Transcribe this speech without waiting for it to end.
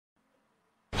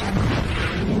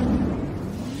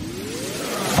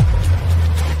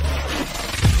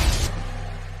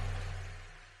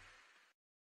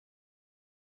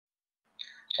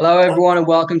Hello, everyone, and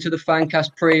welcome to the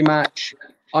Fancast pre-match.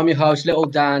 I'm your host, Little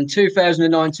Dan.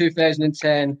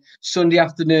 2009-2010 Sunday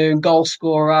afternoon goal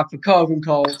scorer for Coven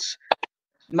Colts.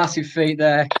 Massive feat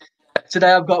there.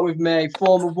 Today, I've got with me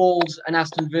former Wolves and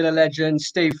Aston Villa legend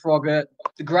Steve Froggatt,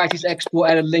 the greatest export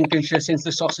out of Lincolnshire since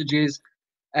the sausages.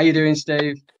 How you doing,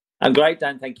 Steve? I'm great,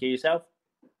 Dan. Thank you. Yourself?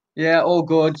 Yeah, all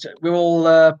good. We're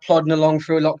all plodding along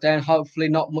through lockdown. Hopefully,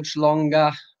 not much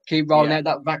longer. Keep rolling Yeah. out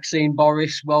that vaccine,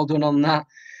 Boris. Well done on that.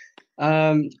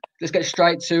 Um, let's get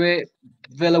straight to it.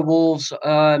 Villa Wolves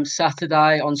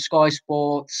Saturday on Sky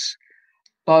Sports.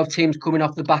 Both teams coming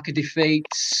off the back of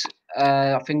defeats.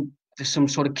 I think there's some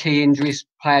sort of key injuries,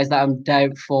 players that I'm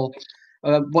doubtful.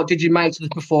 What did you make of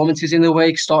the performances in the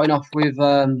week, starting off with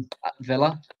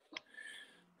Villa?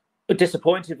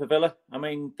 Disappointed for Villa. I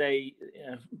mean,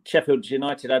 Sheffield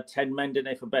United had 10 men,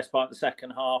 didn't they, for the best part of the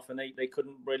second half, and they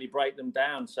couldn't really break them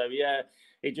down. So, yeah,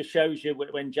 it just shows you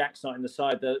when Jack's not in the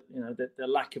side, the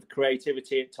lack of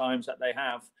creativity at times that they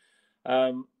have.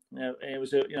 It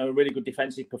was a really good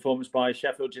defensive performance by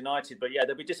Sheffield United. But, yeah,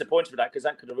 they'll be disappointed with that because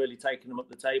that could have really taken them up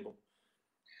the table.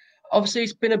 Obviously,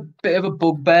 it's been a bit of a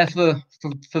bugbear for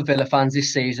Villa fans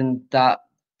this season that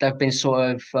they've been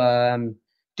sort of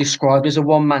described as a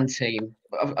one-man team.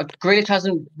 Grealish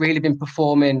hasn't really been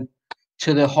performing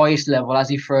to the highest level, has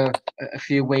he, for a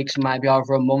few weeks, maybe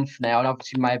over a month now, and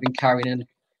obviously may have been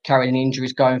carrying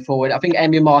injuries going forward. I think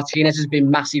Emi Martinez has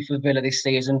been massive for Villa this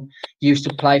season. Used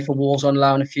to play for Wolves on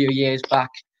loan a few years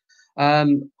back.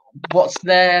 What's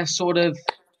their sort of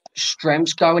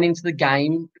strengths going into the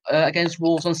game against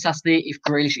Wolves on Saturday if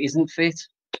Grealish isn't fit?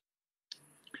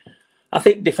 I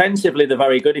think defensively they're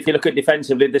very good. If you look at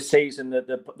defensively this season,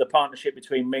 the partnership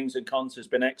between Mings and Konsa has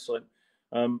been excellent.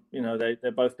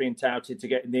 They're both being touted to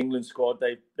get in the England squad.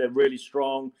 They're really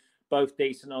strong, both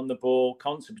decent on the ball.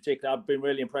 Konsa particularly, I've been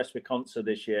really impressed with Konsa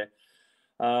this year.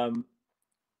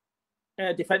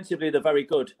 Defensively they're very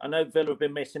good. I know Villa have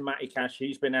been missing Matty Cash.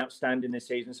 He's been outstanding this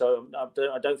season, so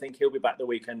I don't think he'll be back the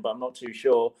weekend, but I'm not too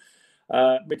sure.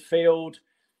 Midfield,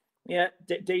 yeah,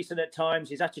 decent at times.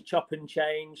 He's had to chop and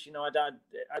change.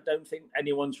 I don't think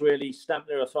anyone's really stamped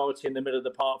their authority in the middle of the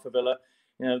park for Villa.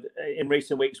 In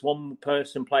recent weeks, one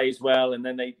person plays well, and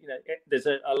then there's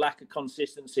a lack of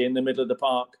consistency in the middle of the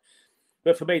park.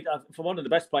 But for me, for one of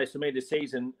the best players for me this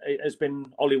season, it has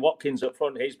been Ollie Watkins up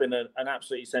front. He's been an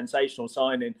absolutely sensational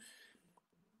signing.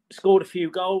 Scored a few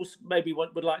goals. Maybe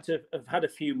would like to have had a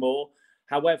few more.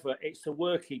 However, it's the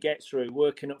work he gets through,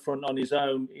 working up front on his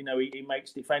own. He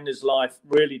makes defenders' life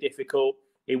really difficult.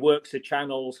 He works the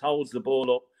channels, holds the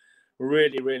ball up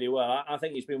really, really well. I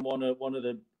think he's been one of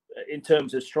the, in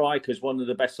terms of strikers, one of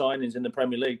the best signings in the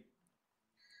Premier League.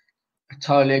 I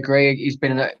totally agree. He's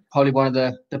been probably one of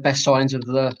the best signings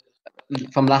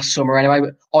from last summer. Anyway,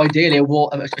 but ideally,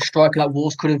 a striker that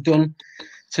Wolves could have done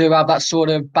to have that sort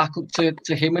of backup to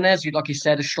Jimenez. Like you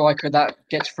said, a striker that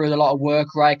gets through a lot of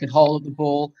work, right, can hold up the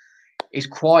ball. He's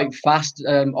quite fast,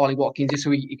 Ollie Watkins,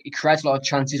 so he creates a lot of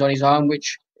chances on his own,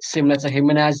 which similar to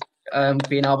Jimenez,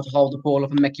 being able to hold the ball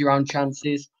up and make your own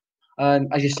chances.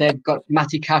 As you said, got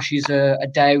Matty Cash is a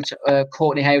doubt.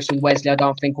 Courtney House and Wesley, I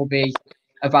don't think will be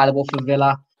available for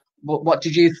Villa. What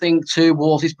did you think to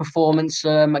Wolves' performance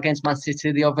against Man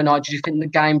City the other night? Did you think the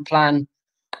game plan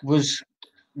was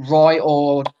right,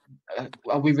 or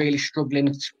are we really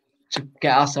struggling to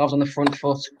get ourselves on the front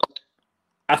foot?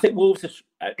 I think Wolves have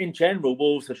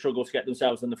struggled to get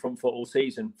themselves on the front foot all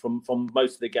season from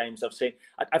most of the games I've seen.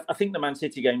 I think the Man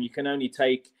City game, you can only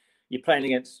take, you're playing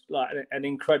against like an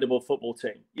incredible football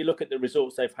team. You look at the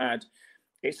results they've had.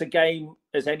 It's a game,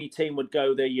 as any team would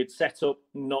go there, you'd set up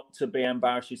not to be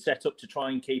embarrassed. You set up to try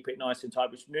and keep it nice and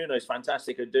tight, which Nuno's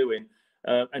fantastic at doing,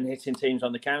 and hitting teams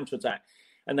on the counter-attack.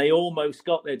 And they almost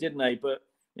got there, didn't they? But,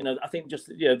 I think just,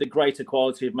 the greater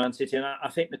quality of Man City. And I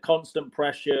think the constant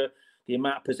pressure, the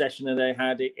amount of possession that they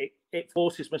had, it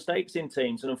forces mistakes in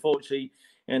teams. And unfortunately,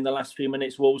 in the last few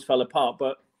minutes, Wolves fell apart.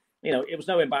 But, it was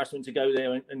no embarrassment to go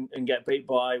there and get beat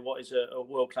by what is a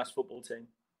world-class football team.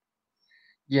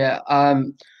 Yeah,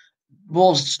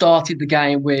 Wolves started the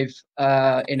game with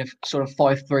in a sort of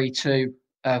 5-3-2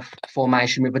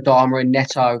 formation with Adama and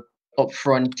Neto up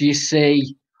front. Do you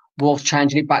see Wolves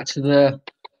changing it back to the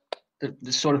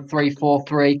sort of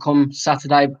 3-4-3 come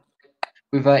Saturday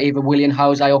with either Willian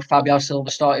Jose or Fabio Silva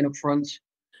starting up front?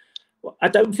 Well, I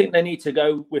don't think they need to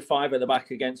go with five at the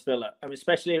back against Villa. I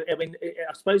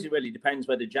suppose it really depends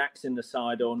whether Jack's in the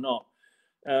side or not.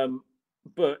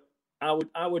 But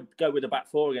I would go with a back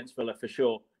four against Villa for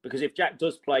sure, because if Jack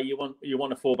does play, you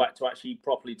want a fullback to actually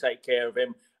properly take care of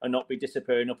him and not be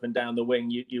disappearing up and down the wing.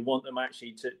 You want them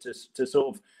actually to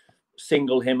sort of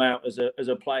single him out as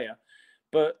a player.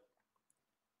 but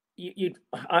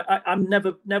I'm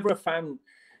never a fan.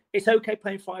 It's okay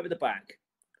playing 5 at the back,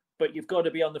 but you've got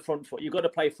to be on the front foot. You've got to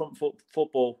play front foot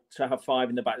football to have 5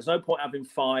 in the back. There's no point having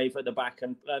 5 at the back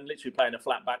and literally playing a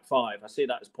flat back 5. I see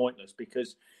that as pointless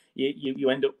because you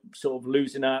end up sort of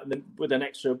losing out with an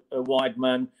extra wide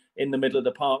man in the middle of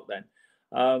the park then.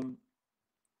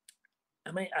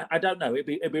 I mean, I don't know.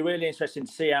 It'd be really interesting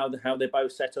to see how they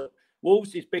both set up.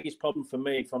 Wolves' biggest problem for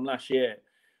me from last year,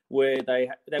 where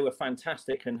they were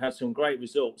fantastic and had some great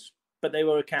results, but they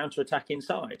were a counter-attacking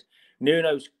side.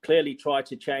 Nuno's clearly tried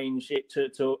to change it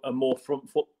to a more front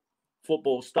foot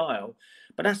football style,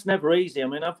 but that's never easy. I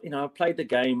mean, I've played the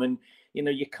game, and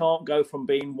you can't go from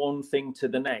being one thing to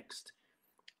the next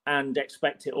and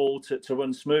expect it all to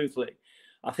run smoothly.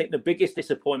 I think the biggest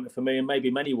disappointment for me, and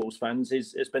maybe many Wolves fans,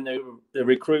 has been the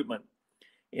recruitment.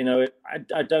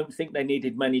 I don't think they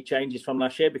needed many changes from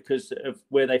last year because of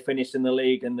where they finished in the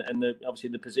league and obviously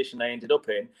the position they ended up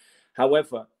in.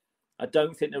 However, I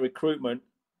don't think the recruitment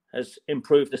has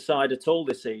improved the side at all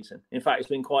this season. In fact, it's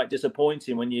been quite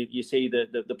disappointing when you see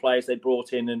the players they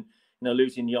brought in, and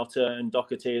losing Jota and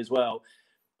Doherty as well.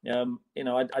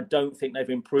 I don't think they've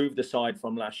improved the side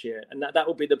from last year, and that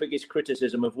will be the biggest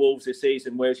criticism of Wolves this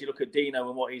season. Whereas you look at Dino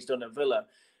and what he's done at Villa,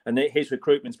 and his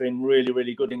recruitment's been really,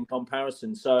 really good in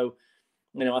comparison. So,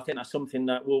 I think that's something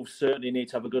that Wolves certainly need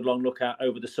to have a good long look at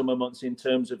over the summer months in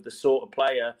terms of the sort of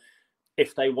player,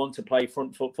 if they want to play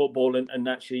front foot football and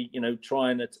actually,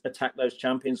 try and attack those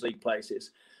Champions League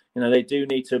places. They do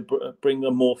need to bring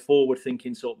a more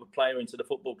forward-thinking sort of player into the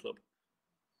football club.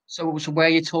 So where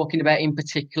you're talking about in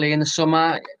particular in the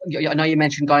summer, I know you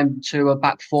mentioned going to a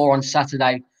back 4 on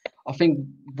Saturday. I think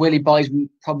Willy Boly's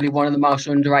probably one of the most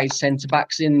underrated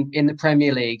centre-backs in the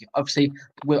Premier League. Obviously,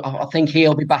 I think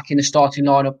he'll be back in the starting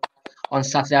lineup on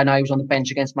Saturday. I know he was on the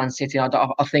bench against Man City. I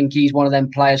think he's one of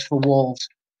them players for Wolves.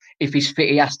 If he's fit,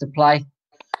 he has to play.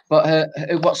 But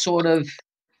what sort of...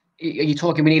 Are you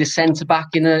talking we need a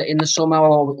centre-back in the summer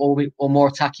or more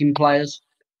attacking players?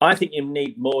 I think you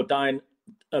need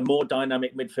a more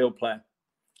dynamic midfield player.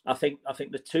 I think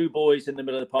the 2 boys in the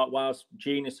middle of the park, whilst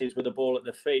geniuses with the ball at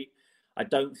their feet, I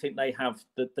don't think they have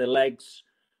the legs,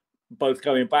 both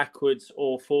going backwards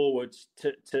or forwards.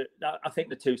 I think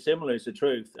the 2 similar is the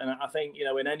truth. And I think,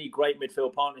 in any great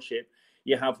midfield partnership,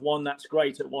 you have one that's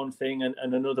great at one thing and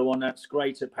another one that's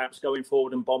great at perhaps going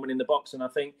forward and bombing in the box. And I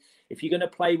think if you're going to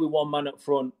play with one man up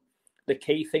front, the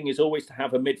key thing is always to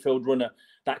have a midfield runner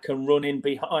that can run in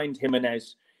behind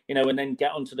Jimenez, and then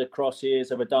get onto the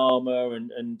crosses of Adama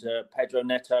and Pedro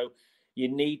Neto. You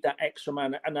need that extra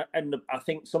man. And I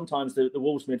think sometimes the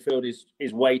Wolves midfield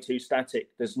is way too static.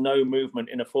 There's no movement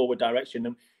in a forward direction.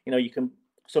 And, you can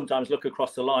sometimes look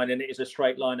across the line and it is a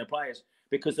straight line of players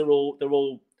because they're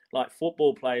all like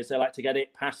football players. They like to get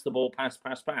it, pass the ball, pass.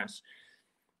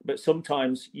 But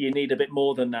sometimes you need a bit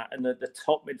more than that. And the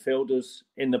top midfielders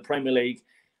in the Premier League,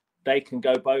 they can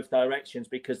go both directions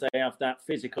because they have that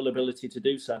physical ability to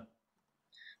do so.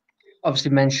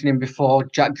 Obviously, mentioning before,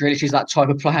 Jack Grealish is that type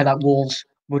of player that Wolves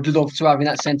would love to have in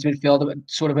that centre midfielder,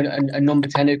 sort of a number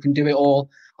 10 who can do it all.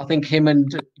 I think him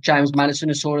and James Maddison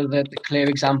are sort of the clear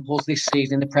examples this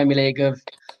season in the Premier League of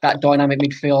that dynamic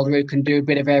midfielder who can do a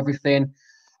bit of everything.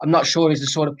 I'm not sure he's the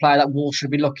sort of player that Wolves should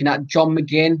be looking at. John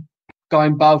McGinn,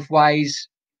 going both ways,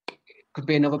 could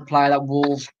be another player that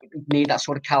Wolves need, that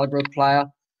sort of calibre of player.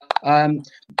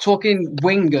 Talking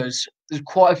wingers, there's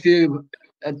quite a few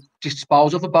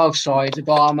disposal for both sides.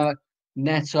 Adama,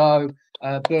 Neto,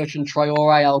 Bertrand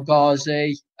Traore, El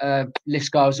Ghazi,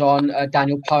 list goes on.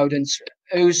 Daniel Podence.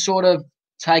 Who's sort of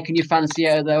taken your fancy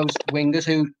out of those wingers?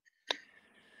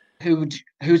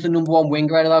 Who's the number 1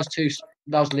 winger out of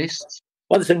those lists?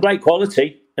 Well, there's some great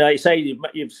quality. You say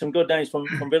you've some good names from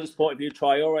Villa's point of view.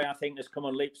 Traore, I think, has come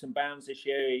on leaps and bounds this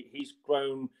year. He's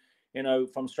grown,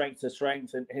 from strength to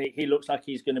strength, and he looks like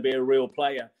he's going to be a real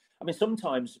player. I mean,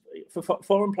 sometimes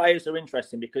foreign players are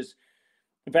interesting because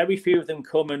very few of them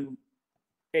come and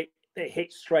it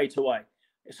hits straight away.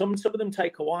 Some of them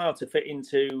take a while to fit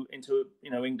into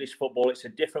English football. It's a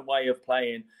different way of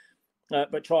playing.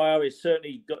 But Traore has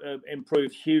certainly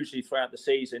improved hugely throughout the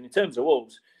season in terms of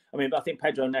Wolves. I mean, I think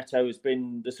Pedro Neto has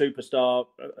been the superstar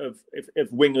of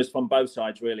wingers from both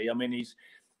sides, really. I mean,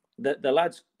 the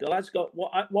lad's got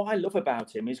what I love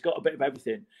about him. He's got a bit of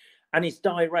everything, and he's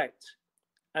direct.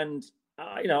 And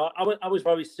I was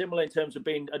very similar in terms of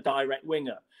being a direct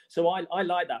winger. So I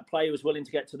like that player who's willing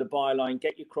to get to the byline,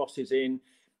 get your crosses in.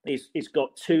 He's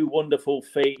got 2 wonderful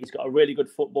feet. He's got a really good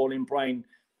footballing brain,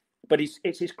 but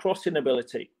it's his crossing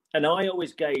ability. And I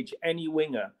always gauge any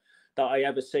winger that I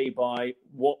ever see by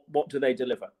what do they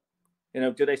deliver.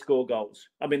 Do they score goals?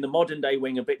 I mean, the modern day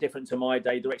wing, a bit different to my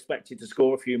day, they're expected to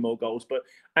score a few more goals. But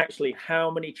actually, how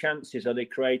many chances are they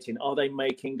creating? Are they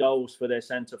making goals for their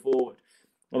centre forward?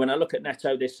 And when I look at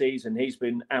Neto this season, he's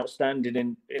been outstanding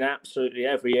in absolutely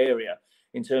every area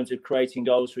in terms of creating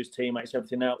goals for his teammates,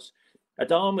 everything else.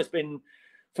 Adama's been,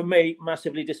 for me,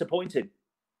 massively disappointed,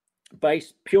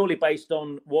 purely based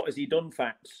on what has he done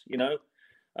facts,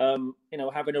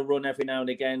 having a run every now and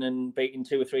again and beating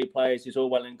 2 or 3 players is all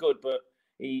well and good, but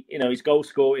his goal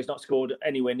score, he's not scored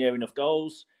anywhere near enough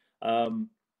goals,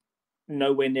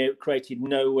 created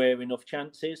nowhere enough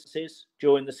chances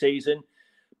during the season.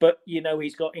 But,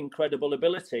 he's got incredible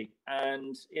ability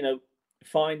and,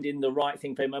 finding the right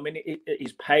thing for him. I mean,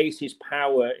 his pace, his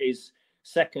power is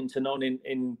second to none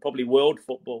in probably world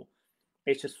football.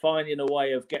 It's just finding a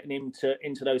way of getting him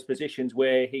into those positions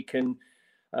where he can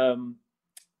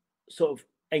sort of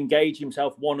engage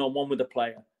himself one-on-one with the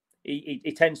player.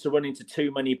 He tends to run into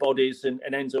too many bodies and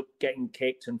ends up getting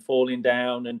kicked and falling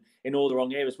down and in all the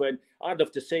wrong areas. When I'd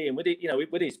love to see him with it,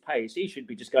 with his pace, he should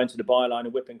be just going to the byline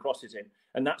and whipping crosses in.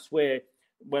 And that's where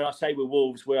I say with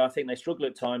Wolves, where I think they struggle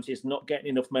at times, is not getting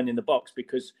enough men in the box,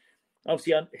 because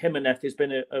obviously Jimenez has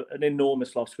been an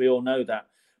enormous loss. We all know that.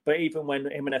 But even when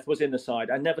Jimenez was in the side,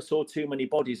 I never saw too many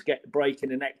bodies breaking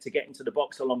the neck to get into the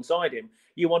box alongside him.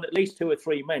 You want at least 2 or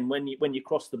 3 men when you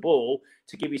cross the ball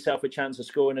to give yourself a chance of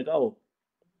scoring a goal.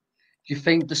 Do you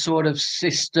think the sort of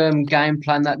system game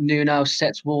plan that Nuno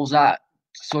sets Wolves at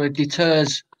sort of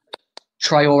deters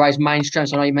Traore's main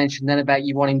strengths? I know you mentioned then about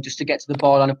you wanting just to get to the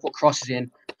ball and put crosses in.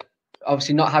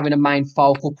 Obviously, not having a main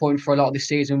focal point for a lot of the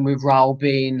season, with Raul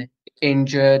being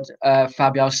injured,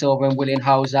 Fabio Silva and Willian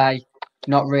Jose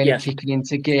not really kicking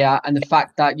into gear, and the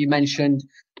fact that you mentioned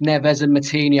Neves and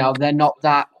Moutinho, they're not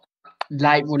that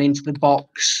late run into the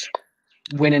box,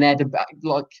 winning header.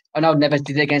 Like, I know Neves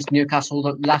did it against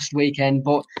Newcastle last weekend,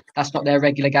 but that's not their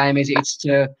regular game, is it? It's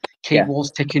to keep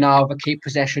Wolves ticking over, keep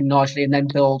possession nicely, and then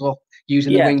build up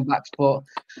using the wing backs. But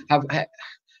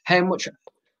how much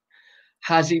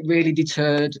has it really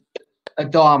deterred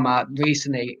Adama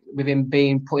recently, with him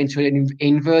being put into an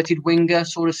inverted winger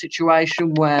sort of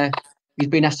situation where he's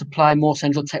been asked to play more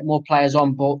central, take more players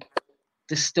on, but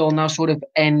there's still no sort of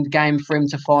end game for him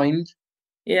to find?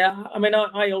 Yeah, I mean,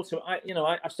 I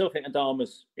still think Adama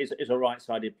is a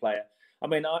right-sided player. I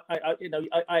mean,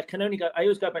 I can only I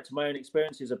always go back to my own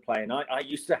experiences of playing. I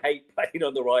used to hate playing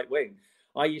on the right wing.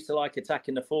 I used to like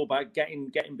attacking the fullback,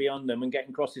 getting beyond them and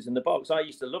getting crosses in the box. I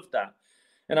used to love that.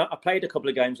 And I played a couple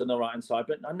of games on the right-hand side,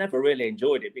 but I never really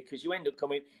enjoyed it, because you end up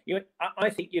I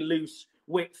think you lose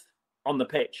width on the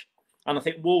pitch. And I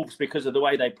think Wolves, because of the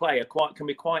way they play, can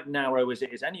be quite narrow as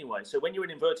it is anyway. So when you're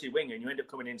an inverted winger and you end up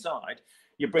coming inside,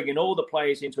 you're bringing all the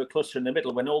players into a cluster in the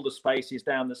middle when all the space is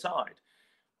down the side.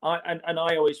 I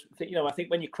always think, I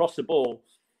think when you cross the ball,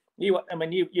 you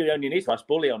only need to ask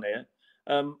Bully on here.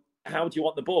 How do you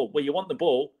want the ball? Well, you want the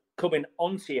ball coming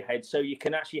onto your head so you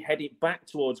can actually head it back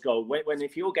towards goal. When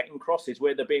if you're getting crosses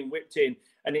where they're being whipped in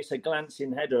and it's a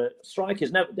glancing header,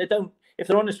 strikers, no, they don't. If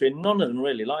they're honest with you, none of them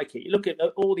really like it. You look at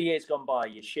all the years gone by,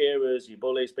 your Shearers, your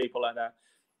Bullies, people like that.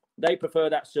 They prefer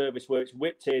that service where it's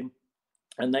whipped in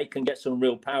and they can get some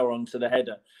real power onto the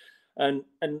header. And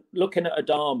looking at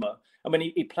Adama, I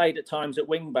mean, he played at times at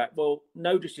wing back. Well,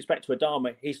 no disrespect to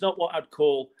Adama, he's not what I'd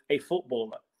call a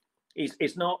footballer.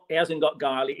 He's not. He hasn't got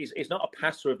guile. He's not a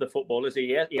passer of the football, is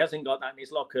he? He hasn't got that in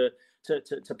his locker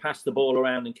to pass the ball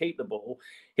around and keep the ball.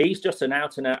 He's just an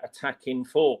out-and-out attacking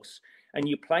force. And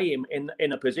you play him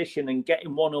in a position and get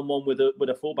him one-on-one with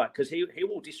a fullback, because he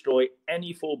will destroy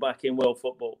any fullback in world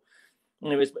football.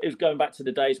 And it was going back to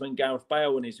the days when Gareth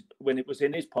Bale, when it was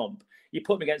in his pomp, you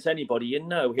put him against anybody,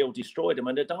 he'll destroy them.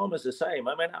 And Adama's the same.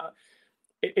 I mean,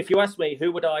 if you ask me,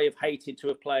 who would I have hated to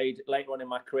have played later on in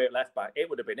my career at left back, it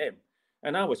would have been him.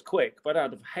 And I was quick, but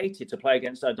I'd have hated to play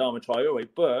against Adama Traore.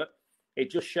 But it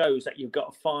just shows that you've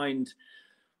got to find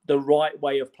the right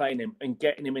way of playing him and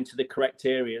getting him into the correct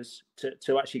areas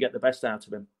to actually get the best out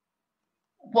of him.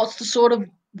 What's the sort of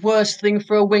worst thing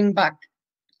for a wing back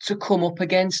to come up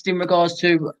against in regards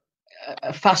to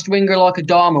a fast winger like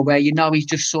Adama, where he's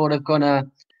just sort of going to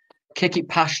kick it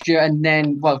past you and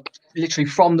then, well, literally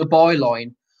from the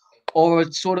byline, or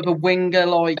a sort of a winger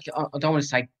like, I don't want to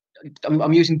say,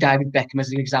 I'm using David Beckham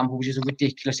as an example, which is a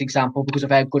ridiculous example because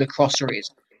of how good a crosser is.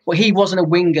 But he wasn't a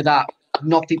winger that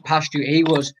knocked it past you. He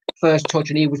was first touch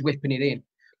and he was whipping it in.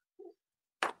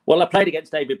 Well, I played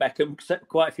against David Beckham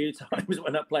quite a few times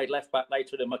when I played left back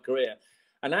later in my career,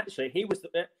 and actually he was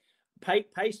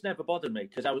pace never bothered me,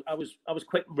 because I was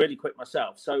quick, really quick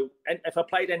myself. So if I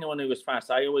played anyone who was fast,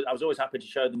 I was always happy to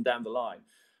show them down the line.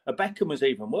 Beckham was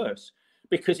even worse,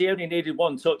 because he only needed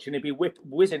one touch and he'd be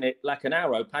whizzing it like an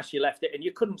arrow past your left, and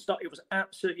you couldn't stop. It was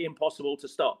absolutely impossible to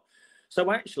stop.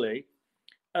 So actually,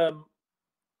 but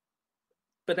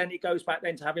then it goes back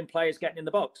then to having players getting in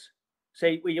the box.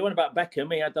 See, you went about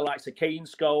Beckham, he had the likes of Keane,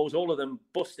 Scholes, all of them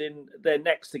busting their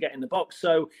necks to get in the box.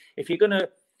 So if you're going to,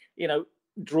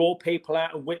 draw people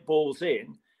out and whip balls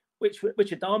in, which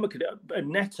Adama could do, and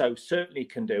Neto certainly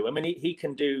can do. I mean, he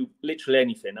can do literally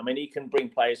anything. I mean, he can bring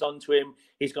players onto him.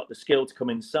 He's got the skill to come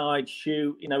inside,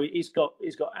 shoot. He's got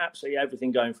absolutely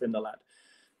everything going for him, the lad.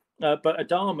 But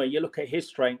Adama, you look at his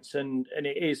strengths, and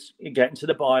it is getting to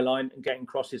the byline and getting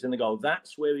crosses in the goal.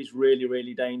 That's where he's really,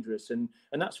 really dangerous, and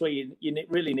that's where you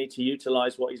really need to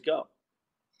utilise what he's got.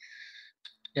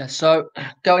 Yeah. So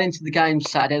going into the game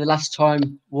Saturday, the last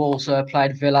time Wolves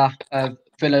played Villa,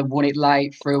 Villa won it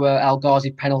late through El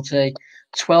Ghazi penalty.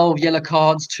 12 yellow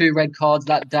cards, 2 red cards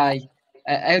that day.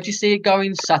 How do you see it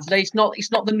going Saturday? It's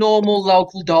not the normal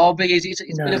local derby, is it?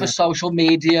 It's a bit of a social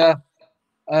media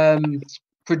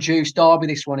produced derby,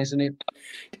 this one, isn't it?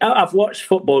 I've watched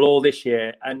football all this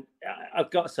year, and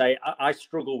I've got to say I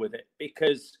struggle with it,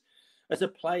 because as a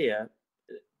player,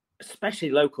 especially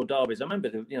local derbies, I remember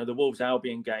the Wolves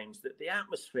Albion games, that the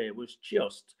atmosphere was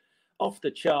just off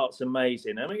the charts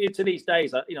amazing. I mean, to these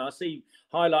days, I see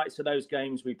highlights of those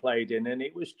games we played in, and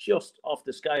it was just off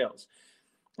the scales.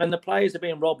 And the players are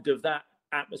being robbed of that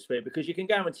atmosphere, because you can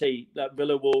guarantee that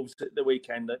Villa Wolves at the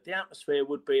weekend, that the atmosphere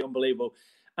would be unbelievable.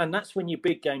 And that's when your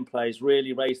big game players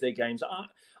really raise their games.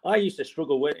 I used to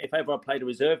struggle with, if ever I played a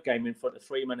reserve game in front of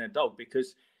 3 men and a dog,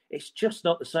 because it's just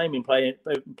not the same in playing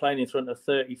in front of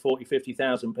 30, 40,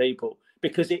 50,000 people,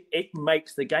 because it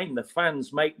makes the game. The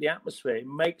fans make the atmosphere. It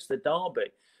makes the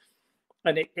derby.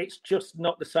 And it's just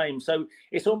not the same. So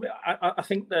it's all, I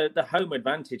think the home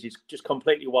advantage is just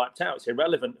completely wiped out. It's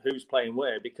irrelevant who's playing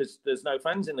where, because there's no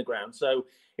fans in the ground. So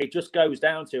it just goes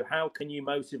down to, how can you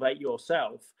motivate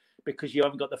yourself, because you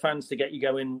haven't got the fans to get you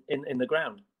going in the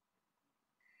ground.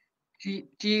 Do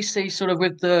you see, sort of,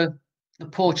 with the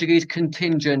Portuguese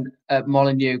contingent at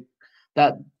Molineux,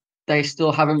 that they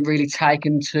still haven't really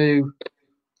taken to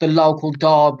the local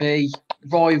derby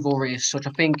rivalry as such?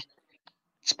 I think,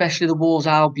 especially the Wolves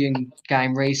Albion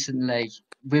game recently,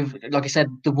 with, like I said,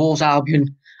 the Wolves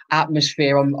Albion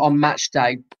atmosphere on match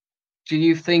day, do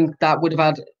you think that would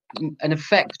have had an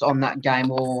effect on that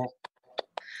game, or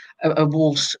a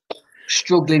Wolves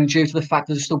struggling due to the fact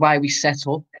that it's the way we set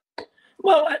up?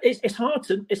 Well, it's hard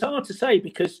to say,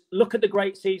 because look at the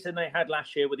great season they had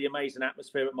last year with the amazing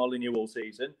atmosphere at Molineux all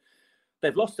season.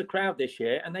 They've lost the crowd this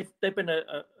year, and they've been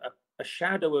a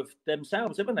shadow of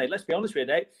themselves, haven't they? Let's be honest with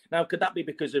you. Now, could that be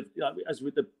because of, as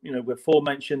with the we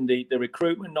aforementioned, the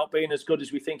recruitment not being as good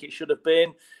as we think it should have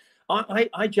been?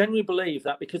 I genuinely believe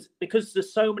that because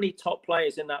there's so many top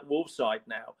players in that Wolves side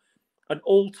now, and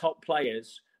all top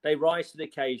players, they rise to the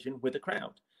occasion with a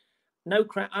crowd. No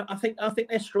crowd. I think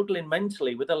they're struggling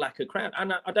mentally with a lack of crowd,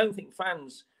 and I don't think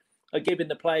fans are giving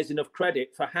the players enough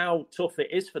credit for how tough it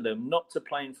is for them not to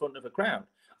play in front of a crowd.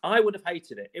 I would have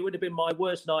hated it. It would have been my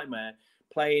worst nightmare,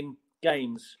 playing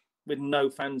games with no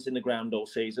fans in the ground all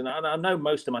season. And I know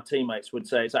most of my teammates would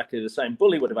say exactly the same.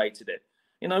 Bully would have hated it.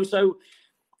 So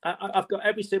I've got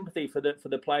every sympathy for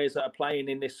the players that are playing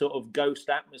in this sort of ghost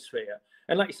atmosphere.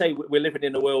 And like you say, we're living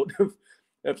in a world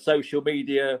of social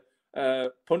media,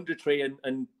 punditry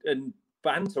and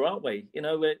banter, aren't we?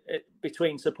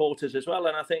 Between supporters as well.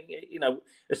 And I think,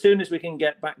 as soon as we can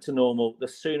get back to normal, the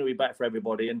sooner we better for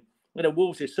everybody. And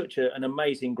Wolves is such an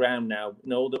amazing ground now.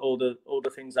 All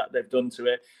the things that they've done to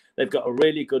it. They've got a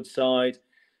really good side.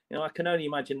 I can only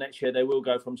imagine next year they will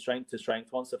go from strength to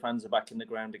strength once the fans are back in the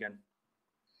ground again.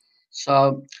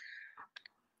 So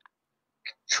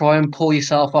try and pull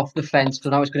yourself off the fence,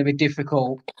 because I know it's going to be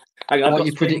difficult. Hang on, what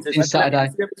you predicting Saturday?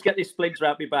 Let's get this splinter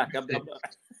out my back.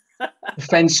 The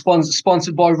fence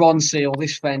sponsored by Ron Seal.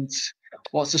 This fence.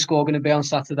 What's the score going to be on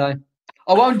Saturday?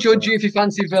 I won't judge you if you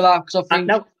fancy Villa, because I think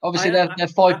obviously they're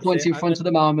 5 points in front at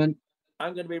the moment.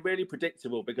 I'm going to be really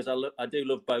predictable, because I do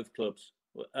love both clubs.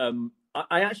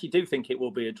 I actually do think it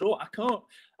will be a draw.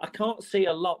 I can't see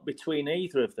a lot between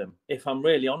either of them, if I'm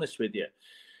really honest with you.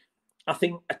 I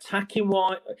think attacking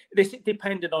wise, this is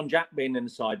dependent on Jack being in the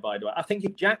side, by the way. I think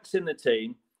if Jack's in the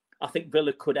team, I think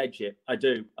Villa could edge it. I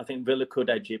do. I think Villa could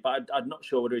edge it, but I'm not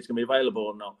sure whether he's going to be available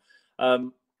or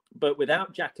not. But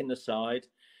without Jack in the side,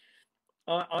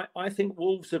 I think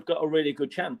Wolves have got a really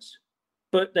good chance.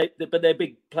 But their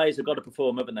big players have got to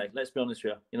perform, haven't they? Let's be honest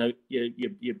with you.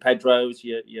 Your Pedros,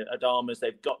 your Adamas,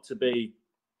 they've got to be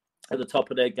at the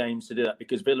top of their games to do that,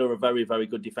 because Villa are very, very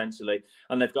good defensively,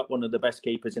 and they've got one of the best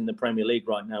keepers in the Premier League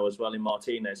right now as well in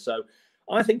Martinez. So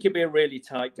I think it'll be a really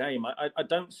tight game. I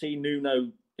don't see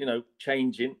Nuno,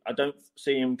 changing. I don't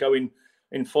see him going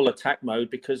in full attack mode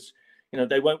because,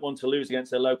 they won't want to lose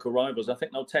against their local rivals. I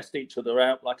think they'll test each other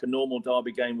out like a normal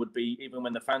derby game would be, even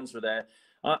when the fans were there.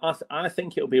 I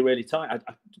think it'll be really tight.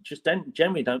 I just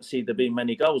generally don't see there being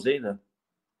many goals either.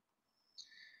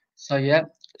 So, yeah,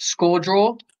 score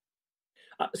draw?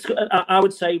 I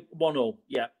would say 1-1.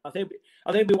 Yeah, I think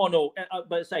it'd be 1-1.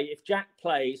 But say if Jack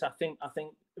plays, I think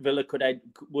Villa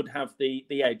would have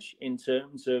the edge in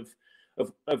terms of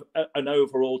an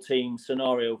overall team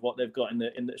scenario of what they've got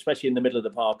especially in the middle of the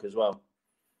park as well.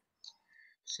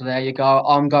 So there you go.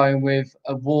 I'm going with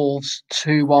a Wolves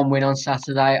 2-1 win on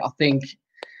Saturday. I think,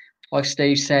 like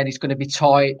Steve said, it's going to be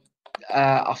tight.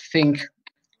 I think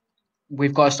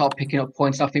we've got to start picking up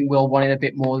points. I think we'll want it a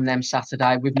bit more than them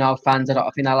Saturday. With no fans, I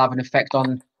think they'll have an effect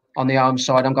on the home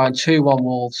side. I'm going 2-1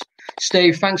 Wolves.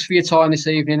 Steve, thanks for your time this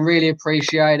evening. Really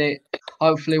appreciate it.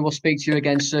 Hopefully we'll speak to you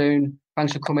again soon.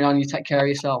 Thanks for coming on. You take care of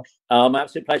yourself.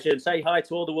 Absolute pleasure. And say hi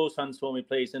to all the Wolves fans for me,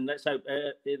 please. And let's hope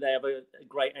they have a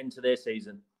great end to their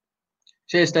season.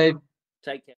 Cheers, Steve.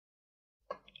 Take care.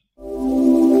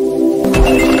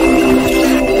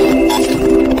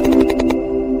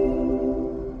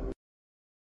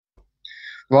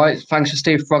 Right, thanks for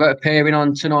Steve Froggatt appearing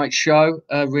on tonight's show.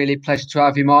 Really a pleasure to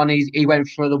have him on. He went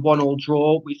for the 1-1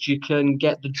 draw, which you can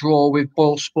get the draw with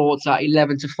Boyle Sports at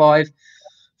 11-5.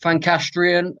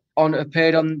 Fancastrian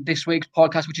appeared on this week's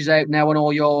podcast, which is out now on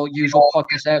all your usual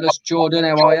podcast outlets. Jordan,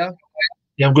 how are you?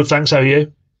 Yeah, I'm good, thanks. How are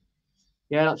you?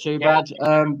 Yeah, not too bad.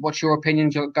 What's your opinion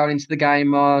going into the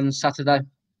game on Saturday?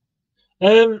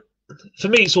 For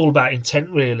me, it's all about intent,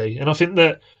 really. And I think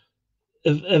that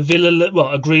a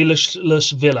Grealish-less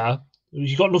Villa,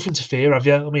 you've got nothing to fear, have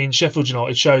you? I mean, Sheffield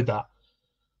United showed that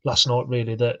last night,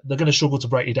 really, that they're going to struggle to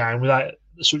break you down without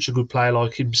such a good player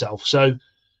like himself. So,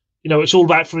 it's all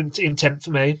about intent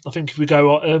for me. I think if we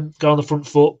go on the front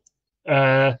foot,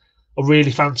 I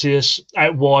really fancy us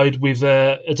out wide with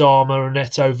Adama and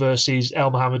Neto versus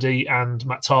El Mohammadi and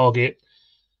Matt Targett.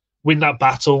 Win that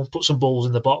battle, put some balls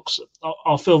in the box.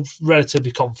 I feel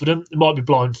relatively confident. It might be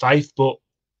blind faith, but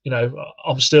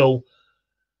I'm still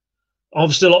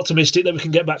optimistic that we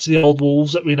can get back to the old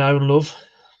Wolves that we know and love.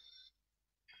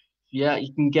 Yeah,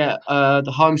 you can get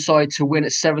the home side to win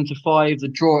at 7-5, the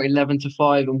draw at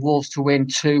 11-5, and Wolves to win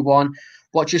 2-1.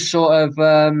 What's your sort of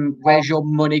where's your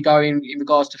money going in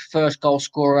regards to first goal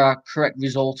scorer, correct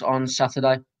result on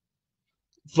Saturday?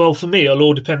 Well, for me, it'll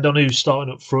all depend on who's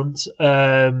starting up front.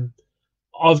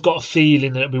 I've got a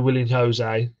feeling that it'll be Willian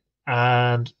Jose,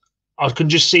 and I can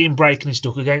just see him breaking his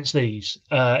duck against these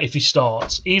if he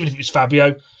starts, even if it's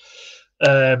Fabio.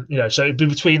 So it'd be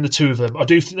between the two of them. I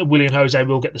do think that Willian Jose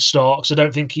will get the start because I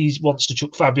don't think he wants to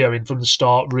chuck Fabio in from the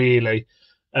start, really.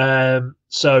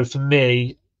 So for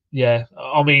me, a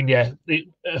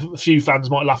few fans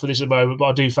might laugh at this at the moment, but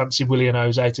I do fancy Willian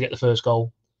Jose to get the first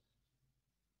goal.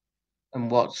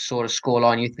 And what sort of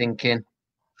scoreline are you thinking?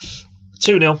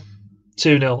 2-0.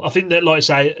 2-0. I think that, like I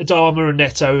say, Adama and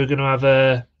Neto are going to have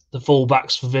the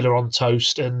full-backs for Villa on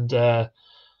toast, and we're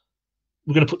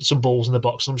going to put some balls in the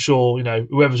box. I'm sure,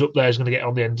 whoever's up there is going to get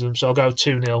on the end of them. So I'll go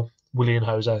 2-0, Willian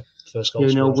Jose, first goal.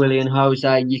 2-0, Willian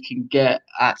Jose, you can get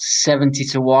at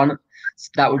 70-1.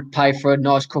 That would pay for a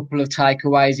nice couple of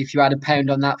takeaways if you had a pound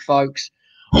on that, folks.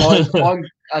 I'm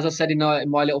as I said in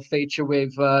my little feature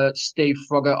with Steve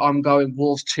Froggatt, I'm going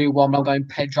Wolves 2-1. I'm going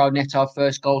Pedro Neto,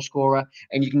 first goal scorer,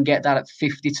 and you can get that at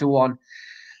 50-1.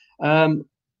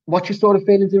 What's your sort of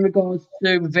feelings in regards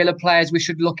to Villa players we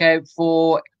should look out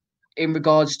for? In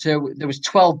regards to, there was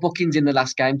 12 bookings in the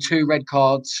last game, 2 red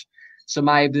cards. So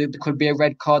maybe there could be a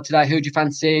red card today. Who do you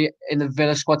fancy in the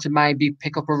Villa squad to maybe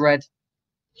pick up a red?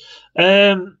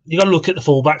 You got to look at the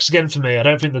fullbacks again for me. I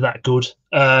don't think they're that good.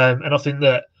 And I think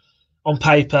that on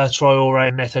paper, Traore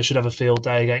and Neto should have a field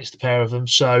day against the pair of them.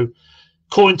 So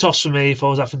coin toss for me if I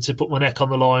was having to put my neck on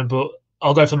the line, but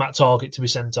I'll go for Matt Targett to be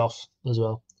sent off as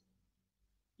well.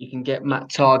 You can get Matt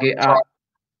Targett at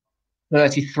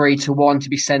 33-1 to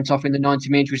be sent off in the 90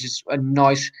 minutes, which is a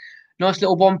nice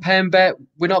little £1 bet.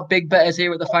 We're not big bettors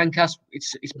here at the Fancast.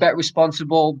 It's bet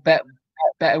responsible, bet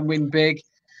and win big.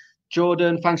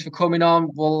 Jordan, thanks for coming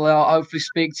on. We'll hopefully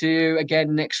speak to you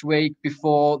again next week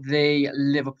before the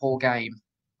Liverpool game.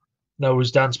 No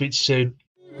worries, Dan. Speak to you soon.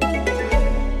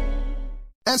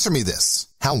 Answer me this.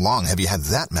 How long have you had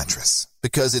that mattress?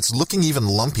 because it's looking even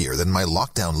lumpier than my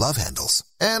lockdown love handles.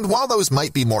 And while those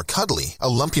might be more cuddly, a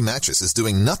lumpy mattress is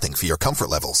doing nothing for your comfort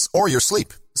levels or your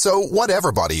sleep. So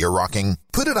whatever body you're rocking,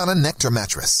 put it on a Nectar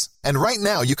mattress. And right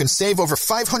now you can save over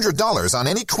 $500 on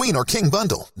any queen or king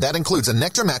bundle. That includes a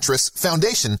Nectar mattress,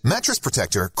 foundation, mattress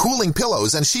protector, cooling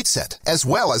pillows, and sheet set, as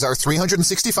well as our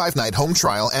 365-night home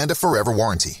trial and a forever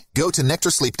warranty. Go to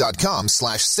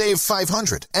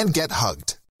nectarsleep.com/save500 and get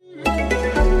hugged.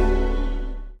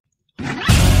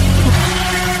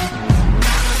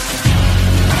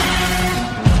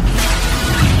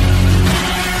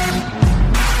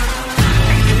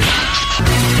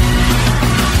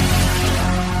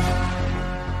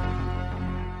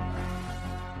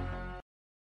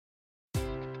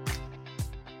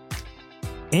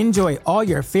 Enjoy all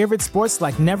your favorite sports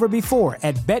like never before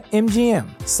at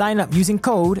BetMGM. Sign up using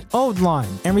code OldLine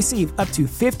and receive up to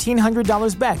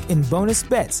 $1,500 back in bonus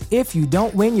bets if you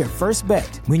don't win your first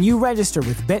bet. When you register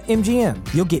with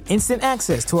BetMGM, you'll get instant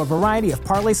access to a variety of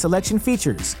parlay selection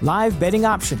features, live betting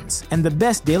options, and the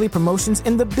best daily promotions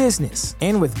in the business.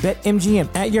 And with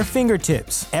BetMGM at your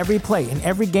fingertips, every play and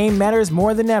every game matters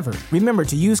more than ever. Remember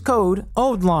to use code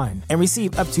OldLine and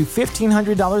receive up to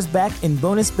 $1,500 back in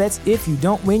bonus bets if you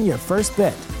don't win your first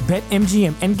bet.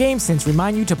 BetMGM and GameSense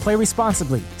remind you to play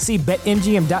responsibly. See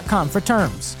BetMGM.com for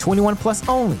terms. 21 plus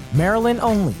only. Maryland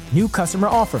only. New customer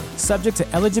offer. Subject to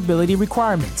eligibility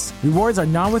requirements. Rewards are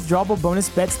non-withdrawable bonus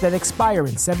bets that expire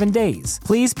in 7 days.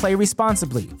 Please play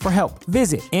responsibly. For help,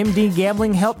 visit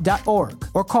mdgamblinghelp.org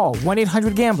or call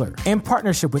 1-800-GAMBLER in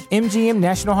partnership with MGM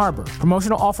National Harbor.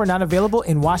 Promotional offer not available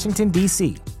in Washington,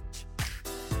 D.C.